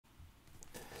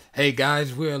Hey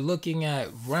guys, we're looking at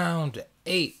round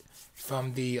 8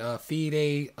 from the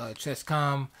Fide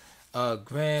Chess.com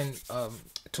Grand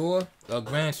Tour,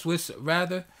 Grand Swiss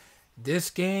rather. This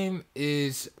game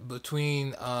is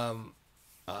between Alireza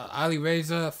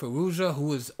Firouzja,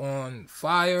 who is on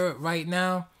fire right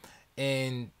now,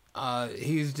 and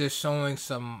he's just showing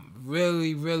some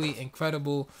really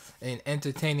incredible and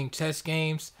entertaining chess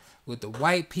games with the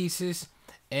white pieces.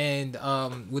 And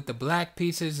with the black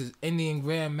pieces is Indian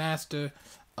Grandmaster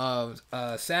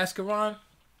Sasikiran.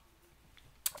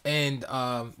 And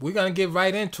we're going to get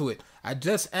right into it. I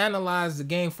just analyzed the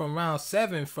game from round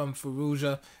 7 from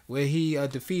Firouzja, where he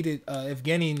defeated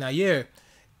Evgeny Nair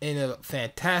in a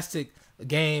fantastic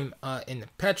game in the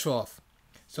Petrov.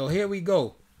 So here we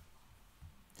go.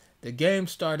 The game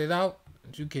started out,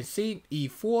 as you can see,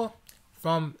 e4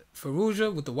 from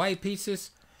Firouzja with the white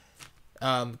pieces.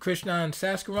 Krishnan and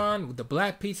Sasikiran with the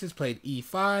black pieces played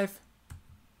e5,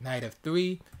 knight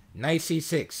f3, knight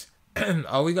c6.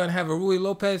 Are we going to have a Ruy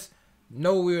Lopez?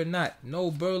 No, we're not. No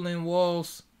Berlin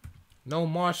walls, no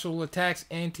martial attacks,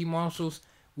 anti-martials.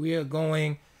 We are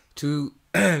going to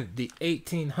the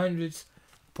 1800s,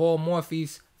 Paul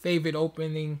Morphy's favorite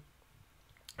opening,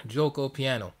 Giuoco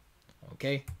piano.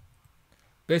 Okay?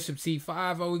 Bishop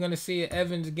c5, are we going to see an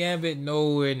Evans Gambit?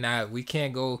 No, we're not. We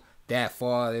can't go that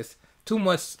far. There's too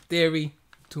much theory,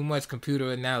 too much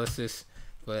computer analysis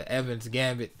for Evans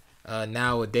Gambit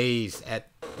nowadays, at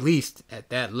least at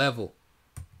that level.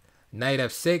 Knight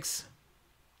f6,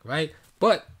 right?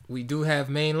 But we do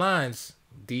have main lines.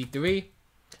 d3,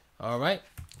 all right?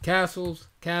 Castles.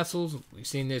 We've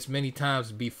seen this many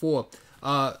times before.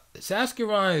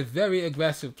 Sasikiran is a very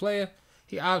aggressive player.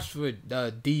 He opts for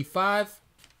d5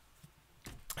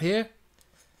 here.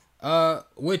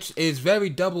 Which is very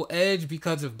double-edged,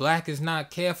 because if black is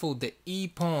not careful, the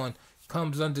e-pawn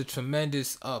comes under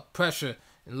tremendous pressure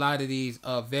in a lot of these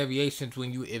variations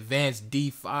when you advance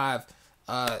d5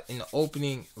 in the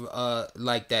opening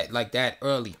like that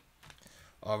early.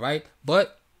 All right,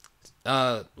 but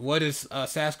what does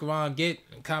Sasikiran get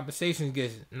in compensation? He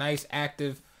gets nice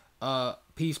active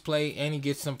piece play, and he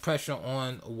gets some pressure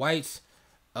on white's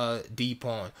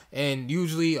d-pawn. And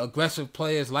usually aggressive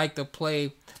players like to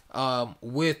play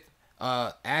with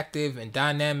active and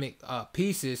dynamic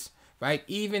pieces, right?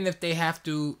 Even if they have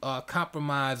to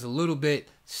compromise a little bit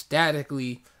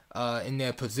statically in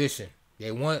their position.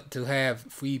 They want to have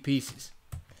free pieces.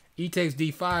 E takes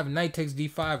d5, knight takes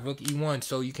d5, rook e1.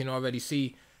 So you can already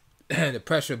see the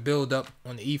pressure build up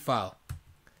on the e-file.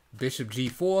 Bishop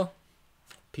g4,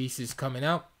 pieces coming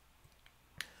out.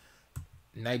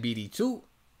 Knight bd2.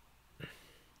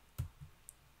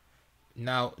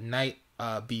 Now knight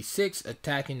b6,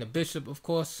 attacking the bishop, of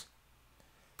course.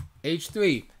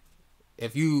 h3.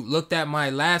 If you looked at my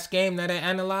last game that I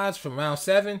analyzed from round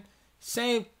 7,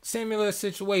 similar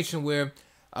situation where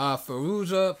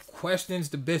Firouzja questions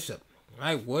the bishop,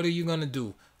 right? What are you going to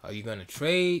do? Are you going to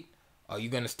trade? Are you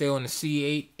going to stay on the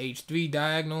c8, h3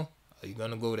 diagonal? Are you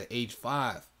going to go to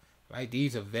h5? Right?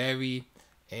 These are very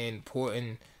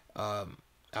important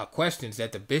questions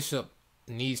that the bishop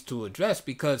needs to address,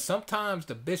 because sometimes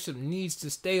the bishop needs to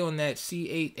stay on that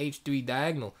c8 h3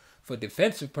 diagonal for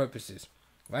defensive purposes,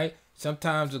 right?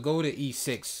 Sometimes it'll go to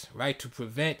e6, right, to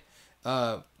prevent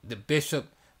the bishop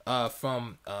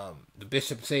from the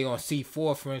bishop, say on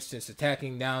c4 for instance,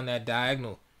 attacking down that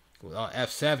diagonal on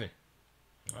f7.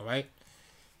 All right,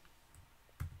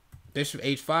 bishop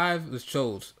h5 was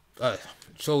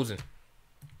chosen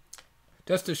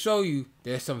just to show you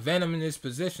there's some venom in this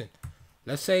position.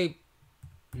 Let's say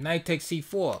knight takes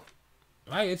c4,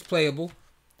 right? It's playable.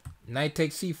 Knight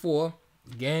takes c4.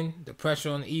 Again, the pressure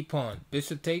on the e-pawn.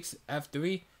 Bishop takes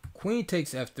f3. Queen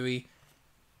takes f3.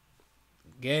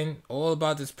 Again, all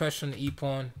about this pressure on the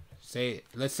e-pawn.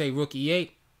 Let's say rook e8.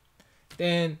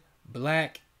 Then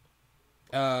black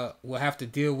will have to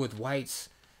deal with white's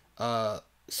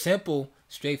simple,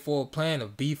 straightforward plan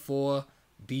of b4,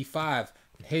 b5,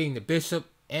 hitting the bishop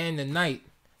and the knight,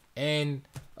 and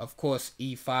of course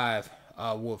e5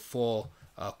 will fall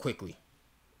quickly.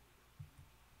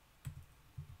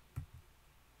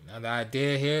 Now the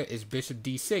idea here is bishop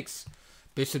d6.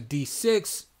 Bishop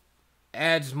d6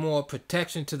 adds more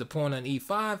protection to the pawn on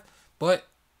e5, but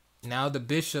now the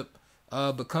bishop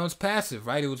becomes passive,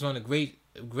 right? It was on a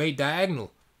great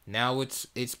diagonal. Now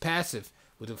it's passive.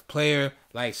 With a player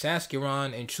like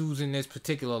Sasikiran and choosing this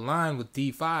particular line with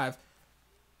d5,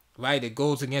 right? It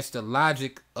goes against the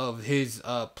logic of his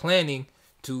planning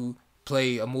to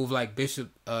play a move like bishop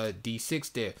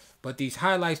d6 there. But these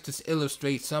highlights just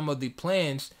illustrate some of the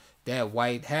plans that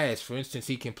white has. For instance,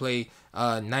 he can play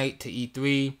knight to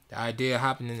e3, the idea of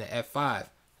hopping into f5.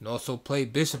 and also play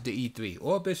bishop to e3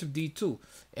 or bishop d2,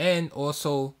 and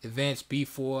also advance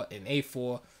b4 and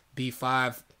a4,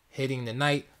 b5, hitting the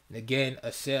knight, and again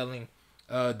assailing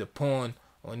the pawn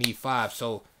on e5.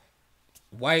 So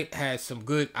white has some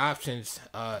good options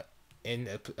in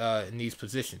these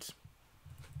positions.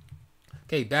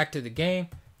 Okay, back to the game.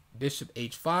 Bishop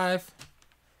h5,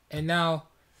 and now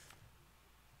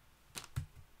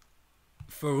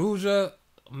Firouzja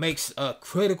makes a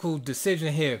critical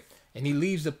decision here, and he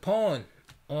leaves the pawn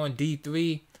on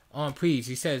d3 on prise.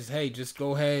 He says, hey, just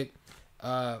go ahead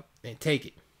and take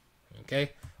it.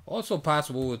 Okay, also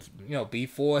possible with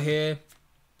b4 here.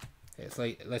 It's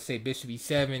like, let's say bishop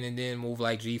e7 and then move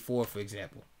like g4, for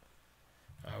example.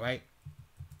 All right,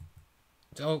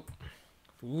 so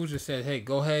Firouzja said, hey,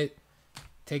 go ahead,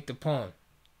 take the pawn.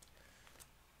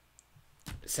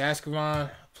 Sasikiran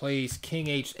plays king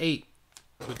h8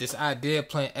 with this idea of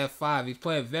playing f5. He's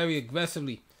playing very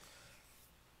aggressively.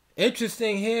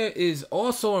 Interesting here is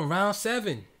also in round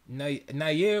 7,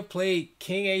 Nair played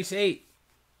king h8.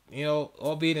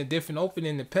 Albeit a different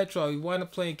opening than Petrov, he wound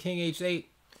up playing king h8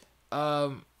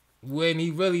 when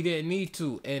he really didn't need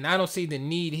to. And I don't see the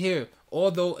need here.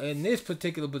 Although in this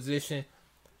particular position,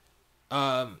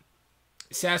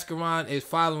 Sasikiran is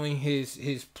following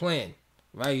his plan,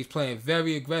 right? He's playing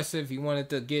very aggressive. He wanted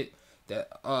to get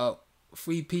the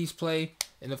free piece play,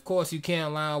 and of course you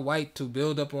can't allow white to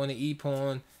build up on the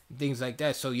e-pawn and things like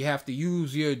that. So you have to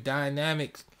use your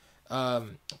dynamic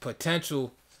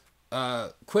potential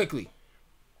quickly.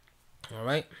 All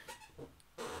right.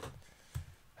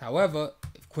 However,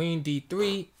 if queen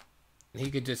d3,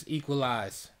 he could just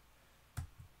equalize.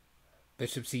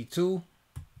 Bishop c2.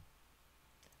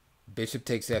 Bishop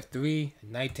takes f3,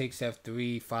 knight takes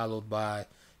f3, followed by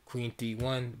queen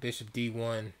d1, bishop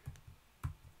d1,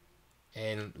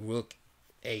 and rook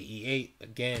ae8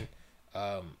 again.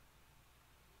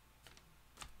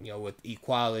 With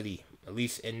equality, at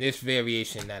least in this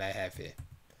variation that I have here,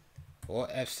 or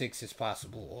f6 is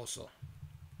possible also.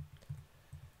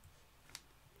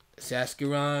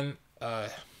 Sasikiran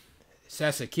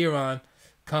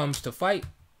comes to fight.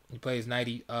 He plays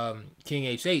king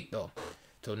h8 though.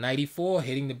 So knight e4,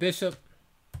 hitting the bishop.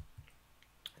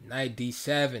 Knight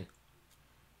d7.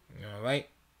 All right.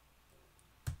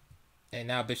 And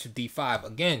now bishop d5.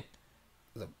 Again,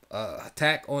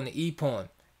 attack on the e-pawn.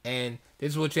 And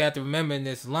this is what you have to remember in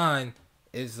this line,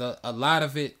 is a lot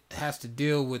of it has to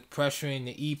deal with pressuring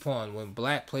the e-pawn when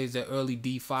black plays the early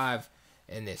d5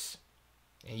 in this.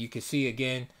 And you can see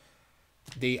again,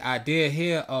 the idea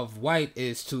here of white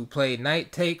is to play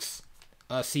knight takes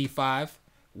c5,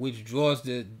 which draws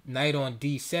the knight on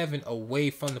d7 away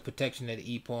from the protection of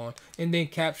the e-pawn, and then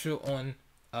capture on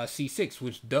c6,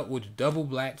 which double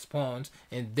black's pawns,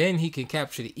 and then he can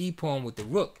capture the e-pawn with the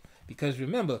rook. Because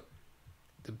remember,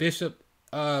 the bishop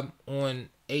on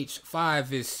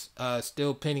h5 is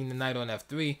still pinning the knight on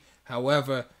f3.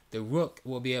 However, the rook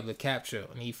will be able to capture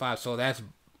on e5, so that's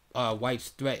white's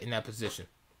threat in that position.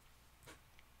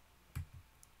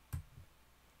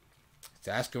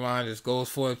 Sasikiran just goes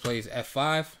for it, plays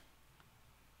f5.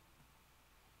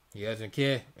 He doesn't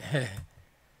care.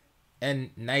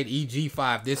 And knight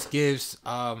eg5. This gives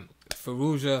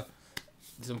Firouzja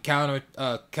some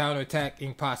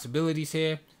counterattacking possibilities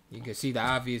here. You can see the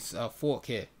obvious fork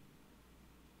here.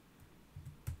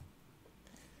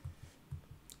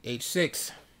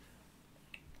 h6.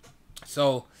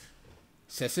 So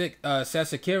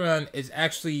Sasikiran is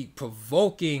actually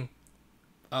provoking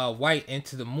white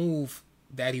into the move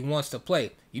that he wants to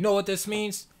play. You know what this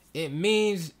means? It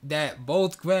means that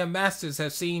both grandmasters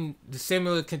have seen the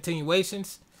similar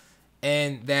continuations,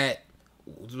 and that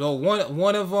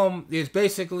one of them is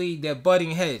basically they're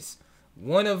butting heads.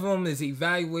 One of them is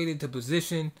evaluated to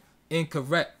position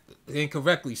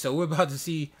incorrectly. So we're about to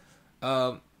see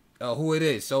who it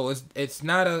is. So it's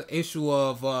not an issue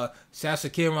of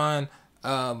Sasikiran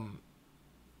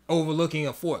overlooking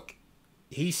a fork.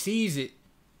 He sees it,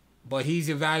 but he's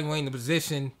evaluating the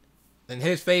position in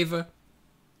his favor,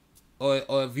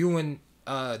 or viewing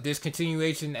this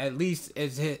continuation at least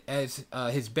as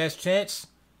his best chance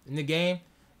in the game.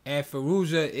 And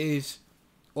Firouzja is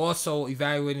also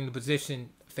evaluating the position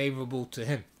favorable to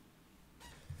him.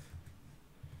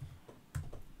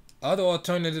 Other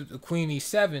alternative to queen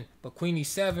e7, but queen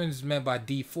e7 is met by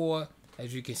d4.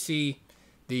 As you can see,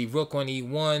 the rook on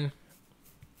e1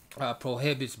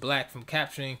 prohibits black from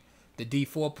capturing the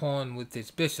d4 pawn with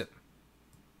its bishop.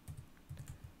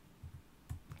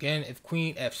 Again, if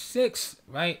queen f6,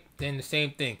 right, then the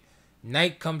same thing.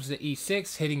 Knight comes to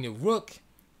e6, hitting the rook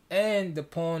and the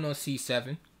pawn on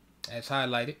c7, as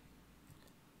highlighted.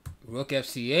 Rook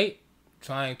fc8,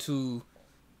 trying to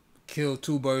kill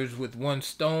two birds with one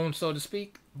stone, so to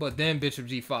speak. But then bishop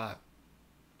g5.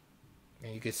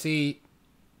 And you can see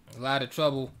a lot of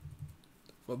trouble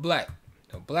for black.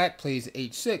 So black plays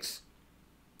h6,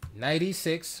 knight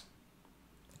e6,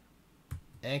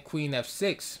 and queen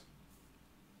f6.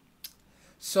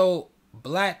 So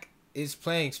black is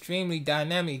playing extremely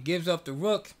dynamic. He gives up the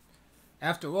rook.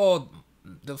 After all,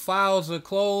 the files are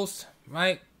closed,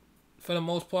 right? For the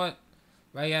most part,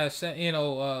 right?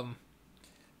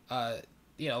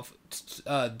 Yeah,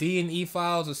 D and E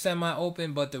files are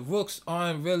semi-open, but the rooks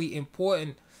aren't really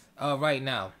important right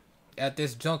now at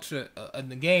this juncture in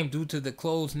the game due to the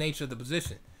closed nature of the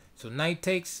position. So knight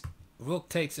takes, rook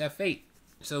takes f8.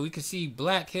 So we can see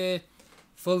black here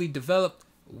fully developed.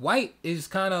 White is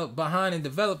kind of behind in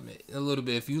development a little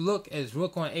bit. If you look as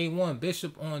rook on a1,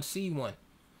 bishop on c1,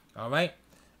 all right.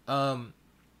 The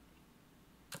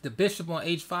bishop on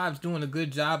h5 is doing a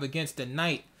good job against the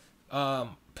knight,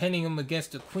 pinning him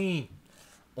against the queen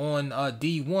on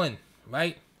d1,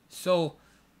 right? So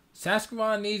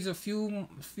Sasikiran needs a few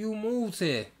moves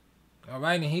here, all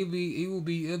right, and he'll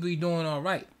be doing all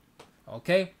right,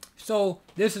 okay. So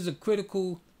this is a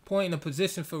critical point in the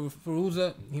position for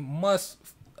Firouzja. He must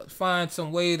find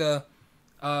some way to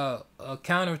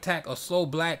counterattack or slow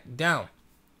black down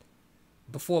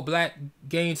before black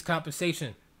gains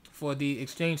compensation for the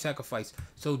exchange sacrifice.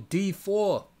 So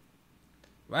d4,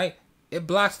 right? It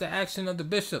blocks the action of the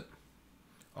bishop.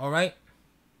 All right.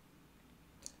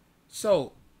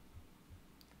 So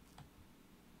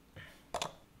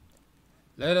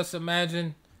let us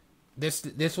imagine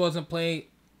this wasn't played.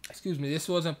 Excuse me. This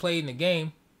wasn't played in the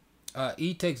game.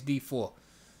 E takes d4.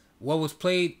 What was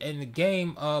played in the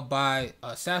game by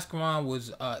Sasikiran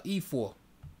was e4.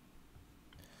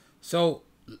 So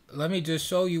let me just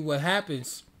show you what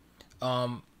happens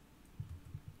on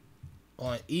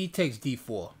E takes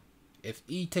d4. If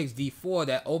E takes d4,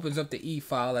 that opens up the E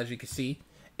file, as you can see.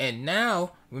 And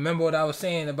now, remember what I was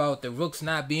saying about the rooks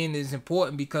not being as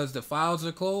important because the files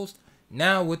are closed?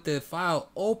 Now, with the file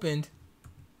opened,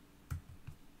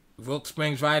 rook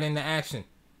springs right into action.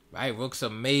 Right? Rooks are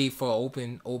made for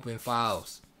open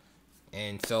files.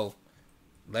 And so,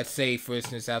 let's say, for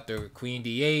instance, after queen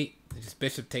d8, this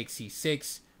bishop takes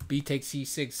c6, b takes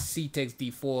c6, c takes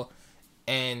d4,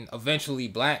 and eventually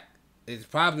black is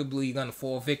probably going to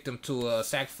fall victim to a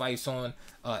sacrifice on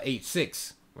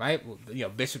h6, right? You know,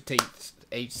 bishop takes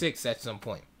h6 at some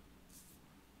point.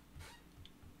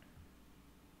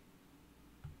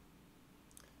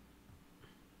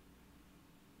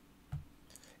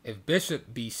 If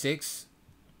bishop b6,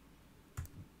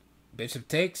 bishop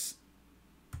takes,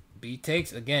 b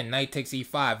takes, again, knight takes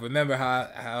e5. Remember how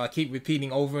I keep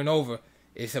repeating over and over,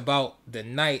 it's about the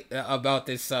knight, about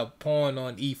this pawn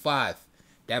on e5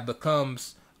 that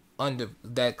comes under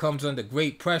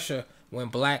great pressure when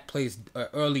black plays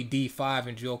early d5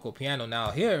 in Giuoco piano.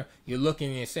 Now here you're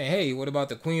looking and saying, hey, what about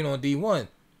the queen on d1?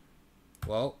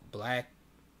 Well,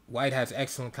 white has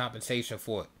excellent compensation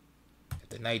for it. If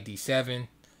the knight d7,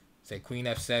 say queen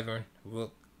f7,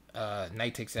 rook,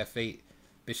 knight takes f8,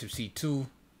 bishop c2,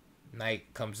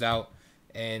 knight comes out,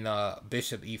 and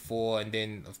bishop e4, and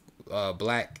then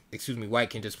white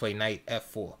can just play knight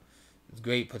f4. It's a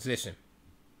great position.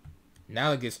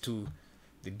 Now it gets to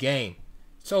the game.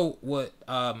 So what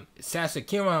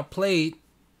Sasikiran played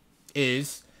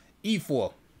is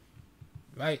e4,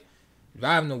 right?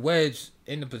 Driving the wedge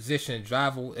in the position,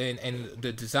 and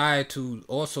the desire to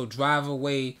also drive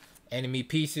away enemy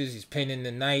pieces. He's pinning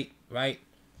the knight, right?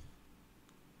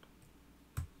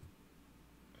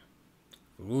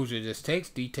 Firouzja just takes,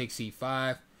 d takes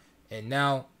e5, and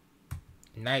now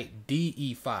knight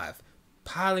d e5,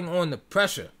 piling on the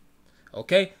pressure,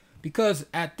 okay? Because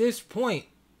at this point,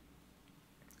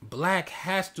 black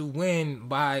has to win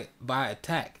by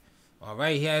attack. All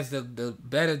right, he has the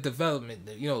better development,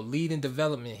 leading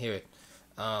development here.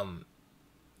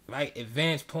 Right,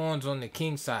 advanced pawns on the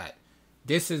king side.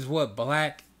 This is what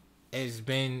black has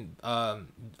been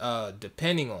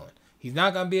depending on. He's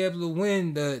not gonna be able to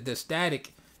win the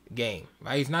static game,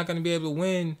 right? He's not gonna be able to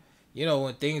win,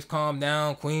 when things calm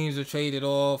down, queens are traded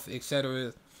off,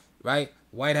 etc. Right?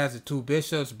 White has the two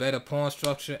bishops, better pawn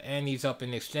structure, and he's up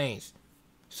in exchange.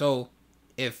 So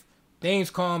if things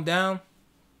calm down,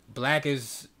 black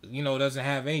is, doesn't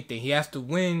have anything. He has to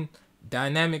win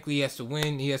dynamically. He has to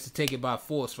win. He has to take it by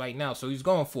force right now. So he's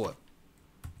going for it.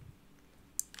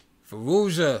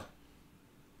 Firouzja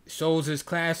shows his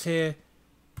class here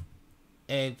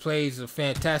and plays a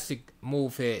fantastic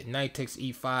move here. Knight takes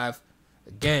e5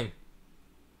 again.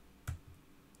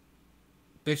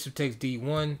 Bishop takes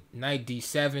d1, knight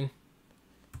d7,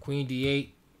 queen d8,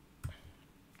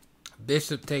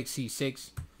 bishop takes c6,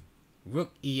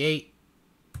 rook e8,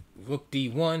 rook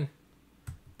d1,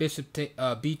 bishop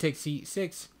b takes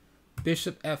c6,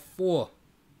 bishop f4,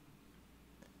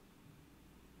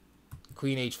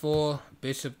 queen h4,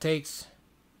 bishop takes.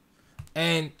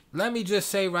 And let me just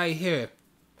say right here,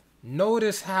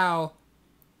 notice how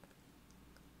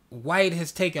white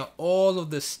has taken all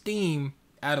of the steam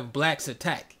out of black's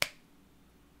attack.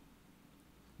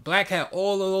 Black had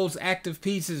all of those active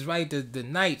pieces, right? The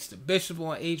knights, the bishop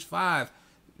on h5,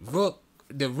 rook,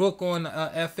 the rook on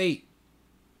f8,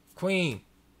 queen.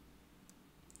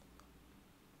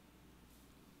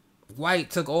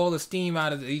 White took all the steam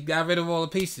out of it. He got rid of all the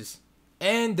pieces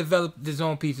and developed his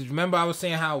own pieces. Remember I was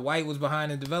saying how white was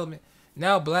behind in development?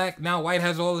 Now white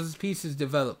has all of his pieces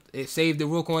developed. It saved the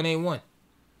rook on a1.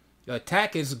 The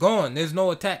attack is gone. There's no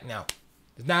attack now.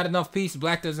 There's not enough pieces.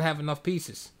 Black doesn't have enough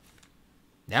pieces.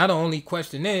 Now the only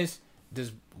question is,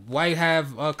 does white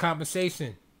have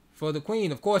compensation for the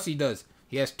queen? Of course he does.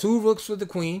 He has 2 rooks for the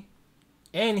queen,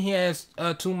 and he has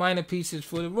 2 minor pieces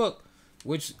for the rook,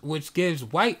 which gives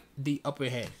white the upper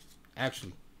hand,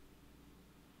 actually.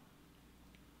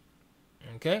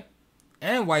 Okay?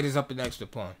 And white is up an extra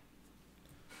pawn.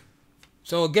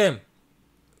 So again,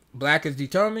 black is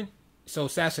determined. So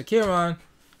Sasikiran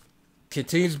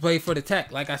continues to play for the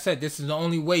attack. Like I said, this is the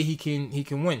only way he can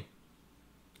win.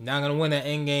 Not gonna win an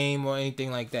endgame or anything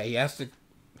like that. He has to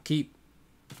keep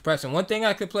pressing. One thing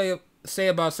I could say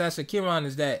about Sasikiran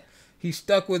is that he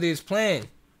stuck with his plan.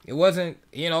 It wasn't,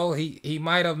 he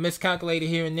might have miscalculated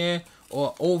here and there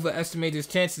or overestimated his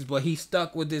chances, but he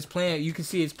stuck with his plan. You can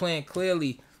see his plan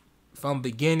clearly from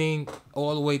beginning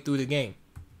all the way through the game.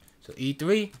 So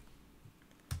e3,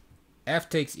 f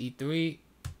takes e3,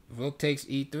 rook takes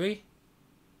e3,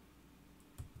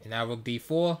 and now rook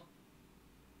d4,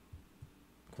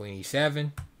 queen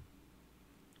e7,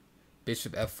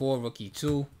 bishop f4, rook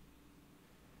e2,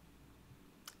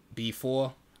 b4,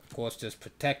 of course just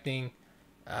protecting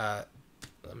the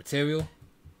material,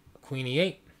 queen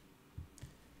e8,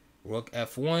 rook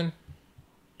f1.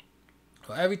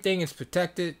 So everything is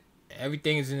protected,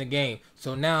 everything is in the game.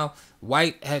 So now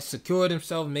white has secured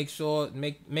himself,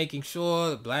 making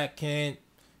sure black can't,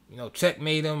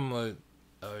 checkmate him or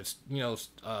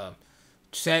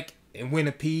check and win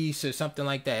a piece or something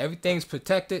like that. Everything's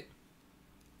protected.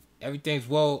 Everything's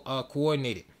well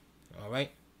coordinated. All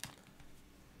right.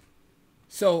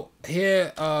 So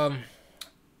here,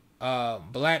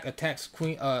 black attacks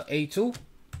queen a2.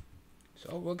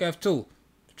 So rook f2.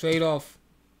 Trade off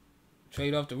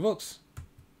the rooks.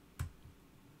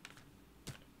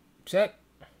 Check.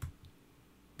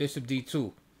 Bishop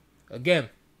d2. Again,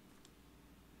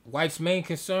 white's main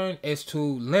concern is to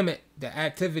limit the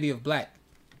activity of black.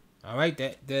 All right,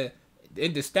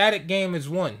 in the static game is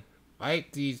won.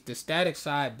 Right, the static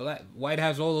side, white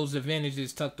has all those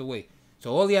advantages tucked away.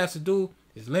 So all he has to do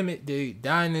is limit the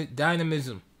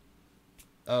dynamism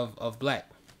of black.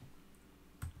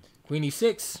 Queen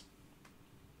e6.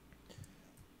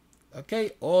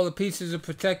 Okay, all the pieces are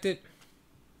protected.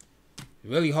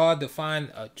 Really hard to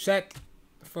find a check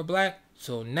for black.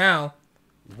 So now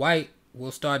white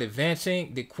will start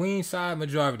advancing the queen side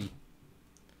majority.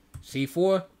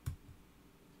 c4,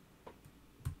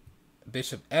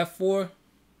 bishop f4,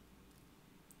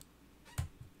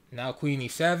 now queen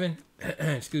e7,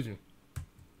 excuse me,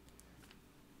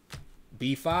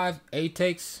 b5, a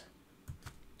takes,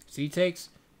 c takes,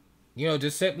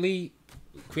 just simply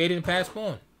creating a pass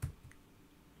pawn.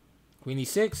 Queen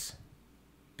e6,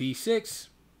 b6,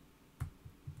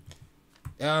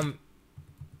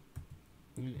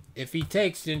 if he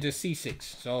takes, then just c6.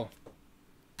 So,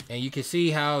 and you can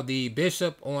see how the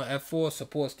bishop on f4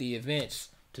 supports the advance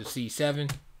to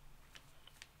c7.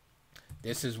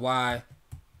 This is why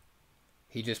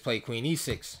he just played queen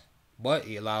e6, but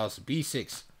he allows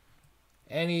b6.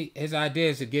 And his idea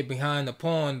is to get behind the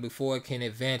pawn before it can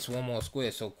advance one more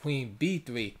square. So queen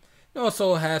b3. It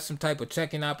also has some type of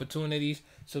checking opportunities.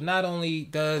 So not only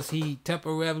does he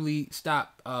temporarily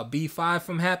stop b5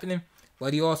 from happening,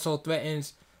 but he also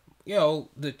threatens,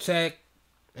 the check,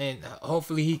 and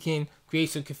hopefully he can create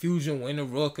some confusion, win a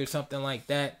rook or something like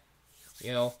that.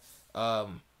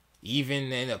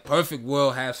 Even in a perfect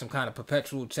world, have some kind of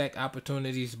perpetual check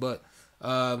opportunities, but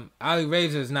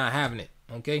Alireza is not having it.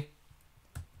 Okay,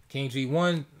 king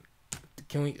g1,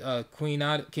 king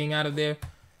out of there,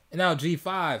 and now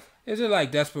g5. This is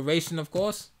like desperation, of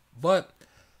course, but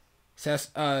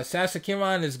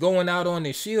Sasikiran is going out on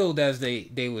his shield, as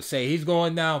they would say. He's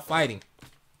going down fighting.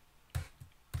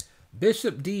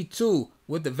 Bishop d2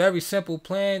 with a very simple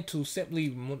plan to simply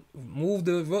move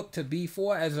the rook to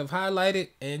b4 as I've highlighted,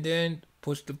 and then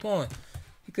push the pawn.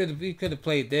 he could have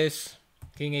played this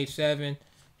king h7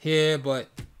 here, but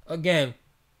again,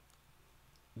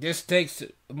 this takes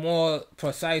more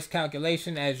precise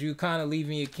calculation as you kind of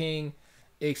leaving your king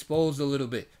exposed a little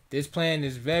bit. This plan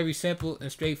is very simple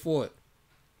and straightforward.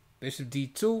 Bishop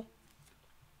d2,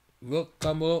 rook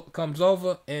comes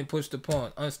over and push the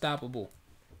pawn, unstoppable.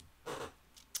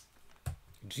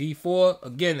 g4,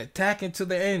 again attacking to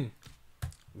the end.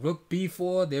 Rook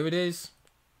b4, there it is.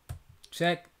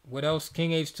 Check. What else?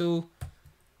 King h2.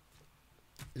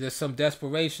 There's some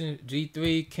desperation.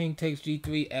 g3, king takes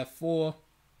g3, f4.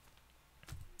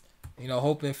 You know,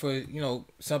 hoping for, you know,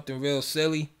 something real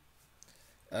silly.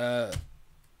 King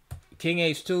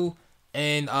h2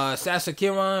 and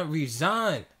Sasikiran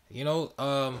resigned. You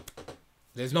know,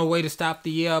 there's no way to stop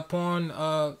the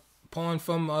pawn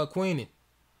from queening.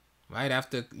 Right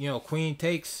after, you know, queen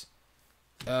takes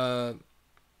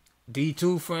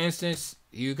d2, for instance,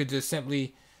 you could just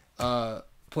simply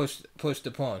push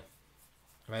the pawn.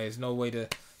 Right, there's no way to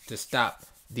stop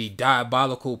the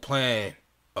diabolical plan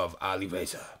of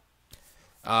Alireza.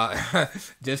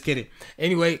 Just kidding.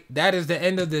 Anyway, that is the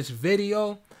end of this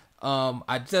video.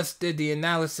 I just did the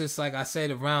analysis, like I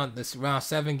said, around this round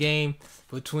 7 game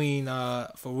between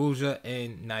Firouzja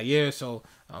and Nair. So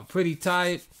I'm pretty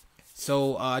tired.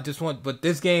 So but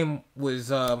this game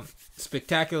was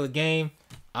spectacular game.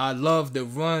 I love the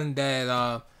run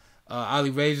that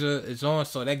Alireza is on,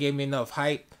 so that gave me enough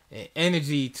hype and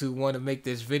energy to want to make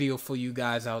this video for you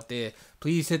guys out there.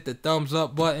 Please hit the thumbs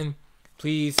up button.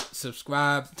 Please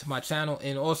subscribe to my channel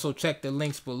and also check the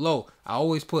links below. I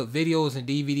always put videos and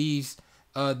DVDs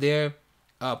there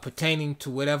pertaining to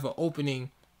whatever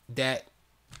opening that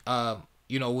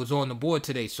you know, was on the board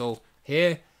today. So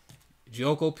here,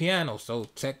 Giuoco piano. So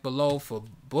check below for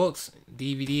books,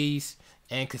 DVDs,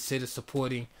 and consider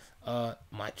supporting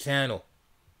my channel.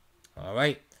 All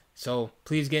right. So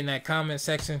please get in that comment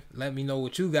section. Let me know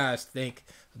what you guys think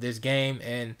of this game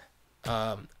and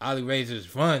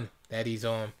Alireza's run that he's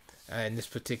on in this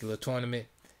particular tournament.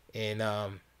 And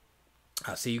I'll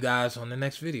see you guys on the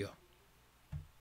next video.